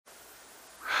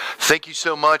Thank you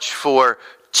so much for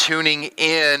tuning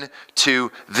in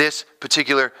to this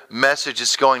particular message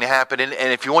that's going to happen. And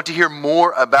if you want to hear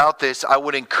more about this, I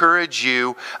would encourage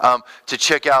you to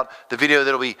check out the video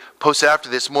that'll be posted after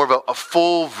this, more of a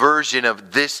full version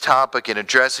of this topic and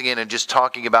addressing it and just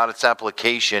talking about its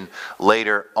application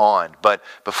later on. But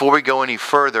before we go any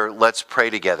further, let's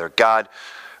pray together. God,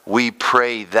 we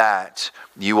pray that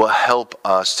you will help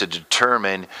us to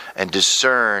determine and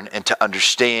discern and to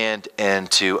understand and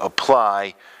to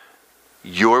apply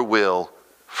your will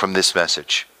from this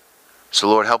message. So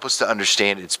Lord, help us to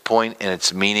understand its point and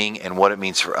its meaning and what it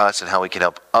means for us and how we can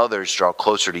help others draw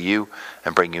closer to you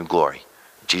and bring you glory.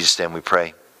 In Jesus' name we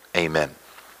pray. Amen.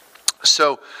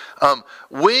 So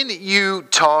when you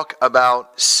talk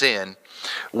about sin,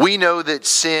 we know that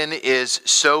sin is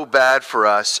so bad for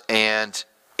us and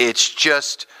it's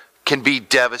just can be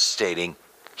devastating.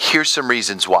 Here's some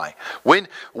reasons why.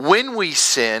 When we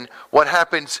sin, what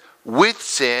happens with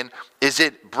sin is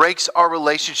it breaks our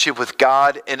relationship with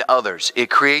God and others. It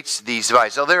creates these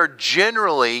divides. Now, there are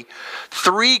generally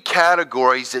three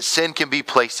categories that sin can be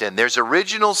placed in. There's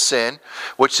original sin,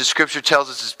 which the scripture tells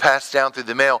us is passed down through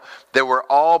the mail, that we're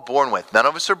all born with. None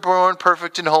of us are born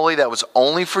perfect and holy. That was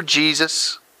only for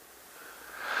Jesus.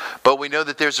 But we know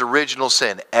that there's original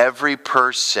sin. Every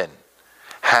person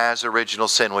has original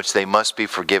sin, which they must be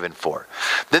forgiven for.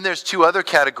 Then there's two other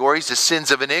categories, the sins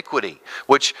of iniquity,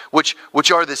 which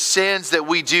are the sins that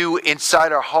we do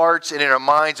inside our hearts and in our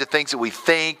minds, the things that we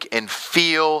think and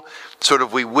feel, sort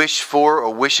of we wish for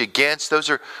or wish against. Those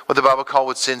are what the Bible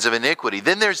calls sins of iniquity.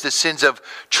 Then there's the sins of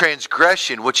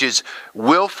transgression, which is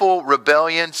willful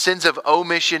rebellion, sins of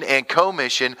omission and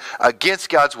commission against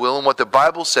God's will and what the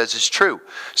Bible says is true.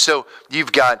 So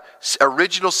you've got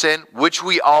original sin, which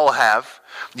we all have.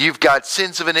 You've got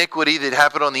sins of iniquity that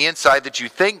happen on the inside that you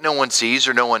think no one sees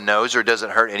or no one knows or doesn't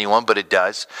hurt anyone, but it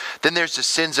does. Then there's the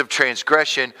sins of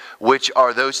transgression, which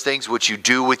are those things which you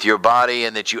do with your body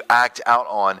and that you act out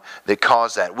on that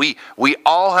cause that. We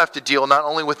all have to deal not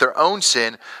only with our own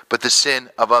sin, but the sin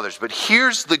of others. But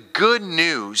here's the good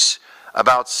news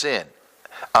about sin.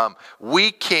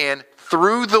 We can,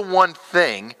 through the one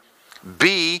thing,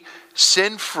 be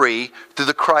sin-free through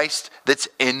the Christ that's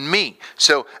in me.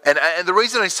 So, and the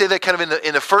reason I say that kind of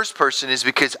in the first person is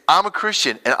because I'm a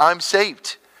Christian and I'm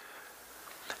saved.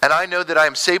 And I know that I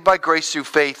am saved by grace through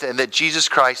faith and that Jesus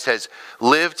Christ has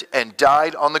lived and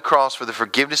died on the cross for the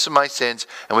forgiveness of my sins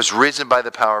and was risen by the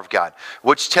power of God.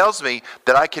 Which tells me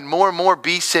that I can more and more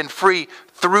be sin-free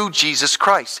through Jesus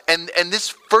Christ. And this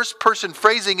first person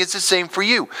phrasing is the same for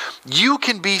you. You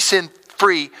can be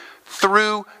sin-free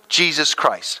through Jesus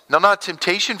Christ. Now, not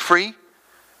temptation-free,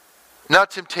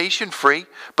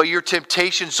 but your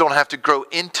temptations don't have to grow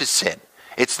into sin.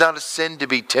 It's not a sin to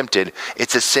be tempted.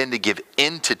 It's a sin to give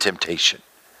into temptation.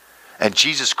 And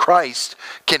Jesus Christ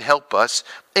can help us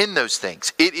in those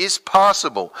things. It is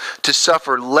possible to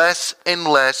suffer less and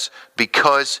less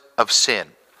because of sin.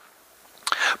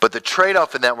 But the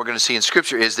trade-off in that we're going to see in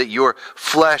Scripture is that your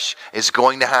flesh is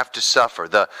going to have to suffer.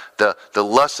 The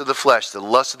lust of the flesh, the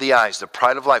lust of the eyes, the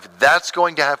pride of life, that's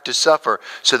going to have to suffer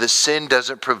so the sin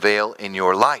doesn't prevail in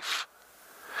your life.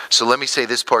 So let me say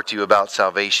this part to you about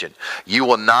salvation. You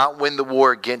will not win the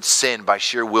war against sin by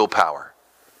sheer willpower.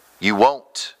 You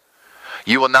won't.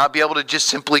 You will not be able to just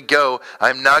simply go,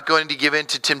 I'm not going to give in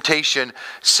to temptation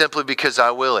simply because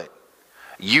I will it.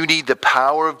 You need the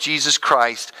power of Jesus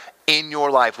Christ in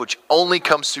your life, which only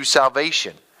comes through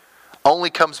salvation.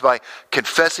 Only comes by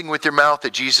confessing with your mouth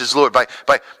that Jesus is Lord. By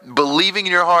believing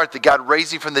in your heart that God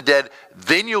raised him from the dead.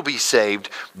 Then you'll be saved.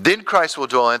 Then Christ will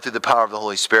dwell in through the power of the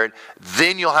Holy Spirit.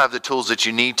 Then you'll have the tools that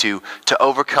you need to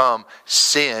overcome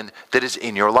sin that is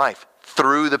in your life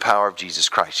through the power of Jesus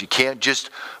Christ. You can't just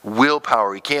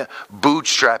willpower. You can't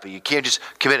bootstrap it. You can't just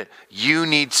commit it. You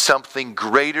need something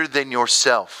greater than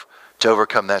yourself to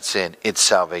overcome that sin. It's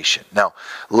salvation. Now,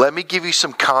 let me give you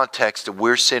some context of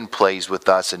where sin plays with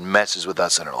us and messes with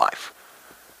us in our life.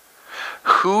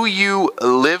 Who you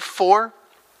live for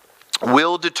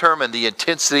will determine the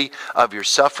intensity of your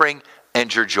suffering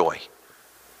and your joy.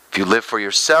 If you live for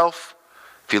yourself,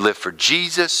 if you live for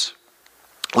Jesus,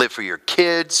 live for your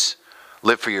kids,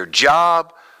 live for your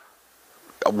job,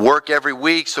 work every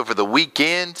week, so for the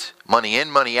weekend, money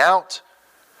in, money out,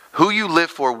 who you live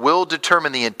for will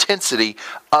determine the intensity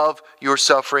of your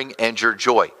suffering and your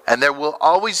joy. And there will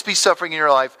always be suffering in your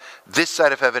life this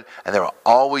side of heaven, and there will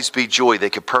always be joy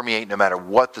that can permeate no matter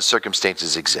what the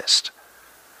circumstances exist.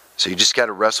 So you just got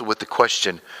to wrestle with the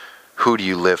question, who do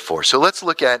you live for? So let's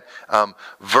look at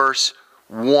verse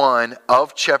 1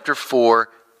 of chapter 4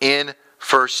 in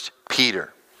 1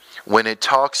 Peter. when it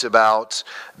talks about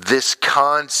this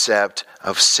concept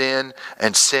of sin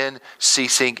and sin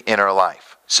ceasing in our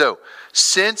life. So,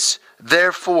 since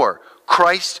therefore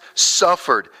Christ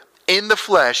suffered in the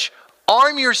flesh,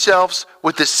 arm yourselves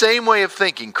with the same way of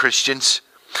thinking, Christians.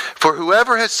 For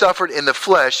whoever has suffered in the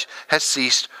flesh has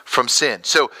ceased from sin.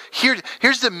 So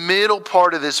here's the middle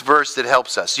part of this verse that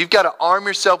helps us. You've got to arm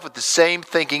yourself with the same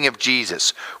thinking of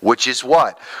Jesus, which is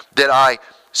what? That I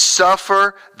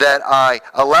suffer, that I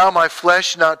allow my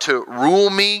flesh not to rule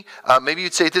me. Maybe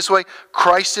you'd say it this way.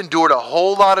 Christ endured a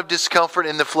whole lot of discomfort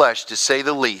in the flesh, to say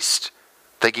the least,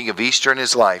 thinking of Easter in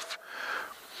his life,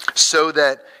 so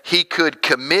that he could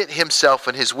commit himself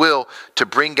and his will to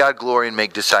bring God glory and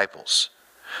make disciples.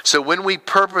 So when we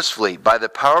purposefully, by the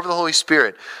power of the Holy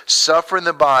Spirit, suffer in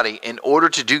the body in order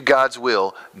to do God's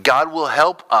will, God will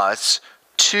help us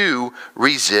to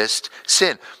resist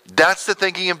sin. That's the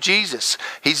thinking of Jesus.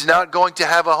 He's not going to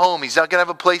have a home. He's not going to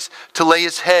have a place to lay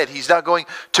his head. He's not going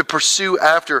to pursue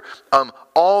after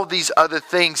all these other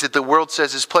things that the world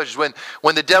says is pleasures.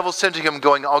 When the devil's tempting him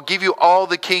going, I'll give you all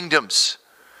the kingdoms.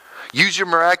 Use your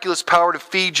miraculous power to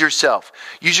feed yourself.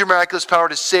 Use your miraculous power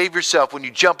to save yourself when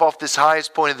you jump off this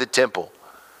highest point of the temple.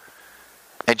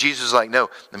 And Jesus was like, no,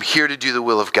 I'm here to do the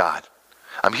will of God.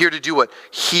 I'm here to do what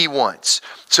he wants.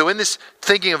 So in this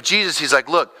thinking of Jesus, he's like,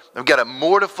 look, I've got to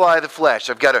mortify the flesh.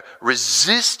 I've got to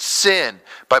resist sin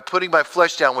by putting my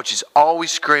flesh down, which is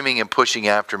always screaming and pushing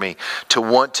after me to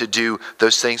want to do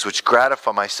those things which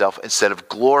gratify myself instead of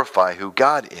glorify who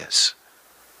God is.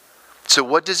 So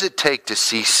what does it take to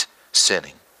cease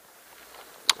sinning?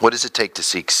 What does it take to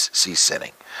cease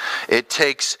sinning? It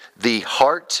takes the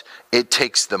heart, it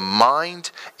takes the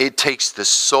mind, it takes the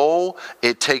soul,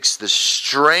 it takes the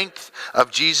strength of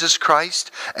Jesus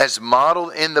Christ as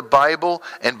modeled in the Bible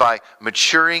and by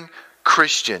maturing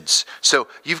Christians. So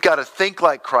you've got to think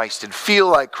like Christ and feel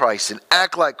like Christ and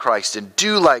act like Christ and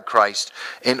do like Christ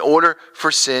in order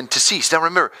for sin to cease. Now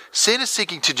remember, sin is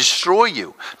seeking to destroy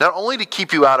you, not only to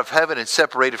keep you out of heaven and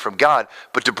separated from God,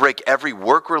 but to break every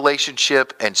work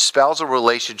relationship and spousal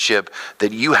relationship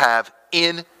that you have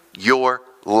in your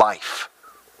life.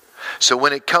 So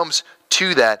when it comes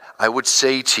to that, I would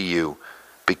say to you,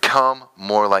 become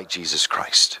more like Jesus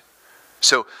Christ.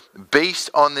 So,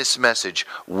 based on this message,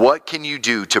 what can you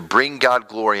do to bring God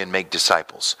glory and make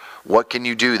disciples? What can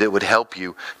you do that would help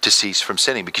you to cease from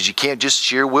sinning? Because you can't just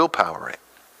sheer willpower it.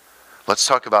 Let's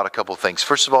talk about a couple things.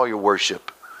 First of all, your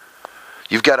worship.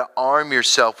 You've got to arm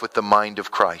yourself with the mind of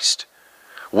Christ.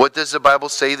 What does the Bible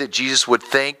say that Jesus would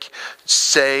think,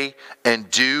 say, and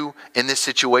do in this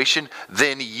situation?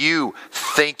 Then you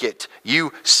think it,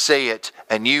 you say it,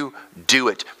 and you do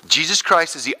it. Jesus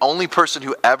Christ is the only person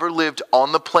who ever lived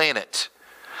on the planet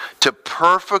to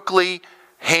perfectly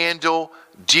handle,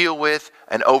 deal with,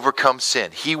 and overcome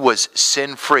sin. He was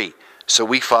sin-free. So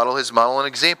we follow his model and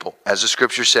example. As the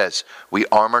scripture says, we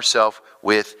arm ourselves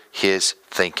with his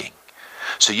thinking.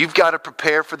 So you've got to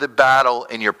prepare for the battle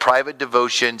in your private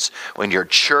devotions, when your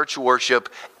church worship,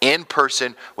 in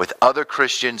person with other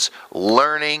Christians,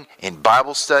 learning in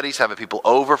Bible studies, having people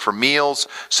over for meals,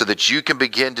 so that you can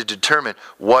begin to determine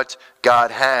what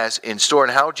God has in store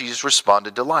and how Jesus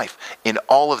responded to life in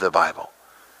all of the Bible.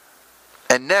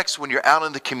 And next, when you're out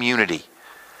in the community,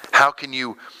 how can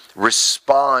you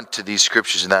respond to these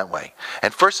scriptures in that way?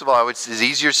 And first of all, it's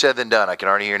easier said than done. I can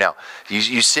already hear now.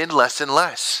 You sin less and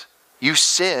less. You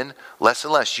sin less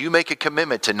and less. You make a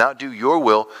commitment to not do your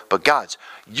will, but God's.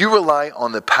 You rely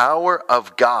on the power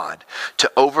of God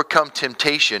to overcome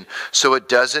temptation so it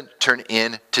doesn't turn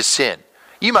into sin.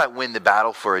 You might win the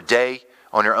battle for a day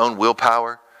on your own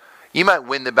willpower. You might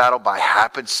win the battle by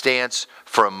happenstance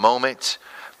for a moment.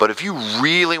 But if you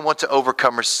really want to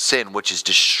overcome sin, which is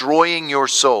destroying your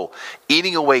soul,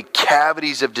 eating away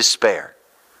cavities of despair,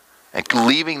 and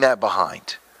leaving that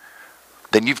behind,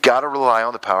 then you've got to rely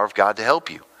on the power of God to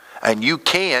help you. And you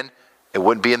can, it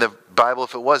wouldn't be in the Bible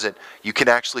if it wasn't, you can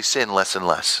actually sin less and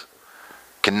less.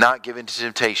 Cannot give in to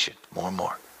temptation more and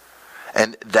more.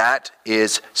 And that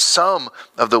is some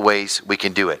of the ways we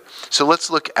can do it. So let's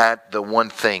look at the one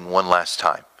thing one last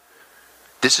time.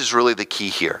 This is really the key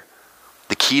here.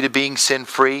 The key to being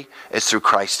sin-free is through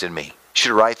Christ in me. You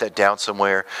should write that down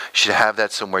somewhere. You should have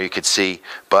that somewhere you could see.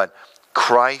 But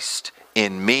Christ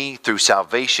in me through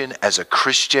salvation as a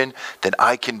Christian, then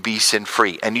I can be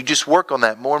sin-free. And you just work on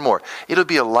that more and more. It'll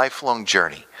be a lifelong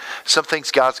journey. Some things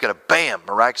God's going to,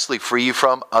 miraculously free you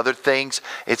from. Other things,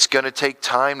 it's going to take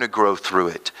time to grow through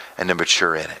it and to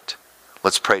mature in it.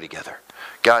 Let's pray together.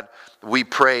 God, we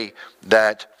pray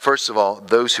that, first of all,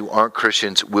 those who aren't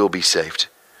Christians will be saved.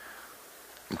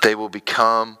 They will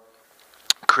become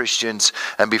Christians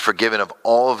and be forgiven of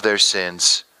all of their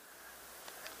sins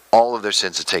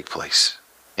that take place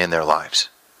in their lives,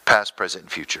 past, present,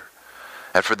 and future.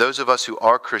 And for those of us who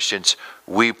are Christians,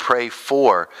 we pray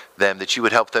for them that you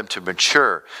would help them to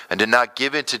mature and to not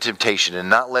give in to temptation and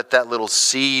not let that little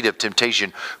seed of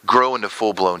temptation grow into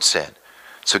full-blown sin.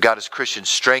 So God, as Christians,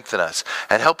 strengthen us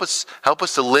and help us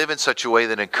to live in such a way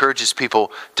that encourages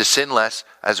people to sin less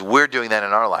as we're doing that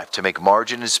in our life, to make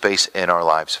margin and space in our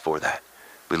lives for that.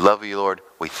 We love you, Lord.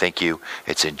 We thank you.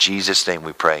 It's in Jesus' name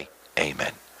we pray.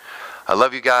 Amen. I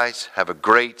love you guys. Have a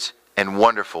great and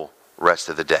wonderful rest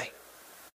of the day.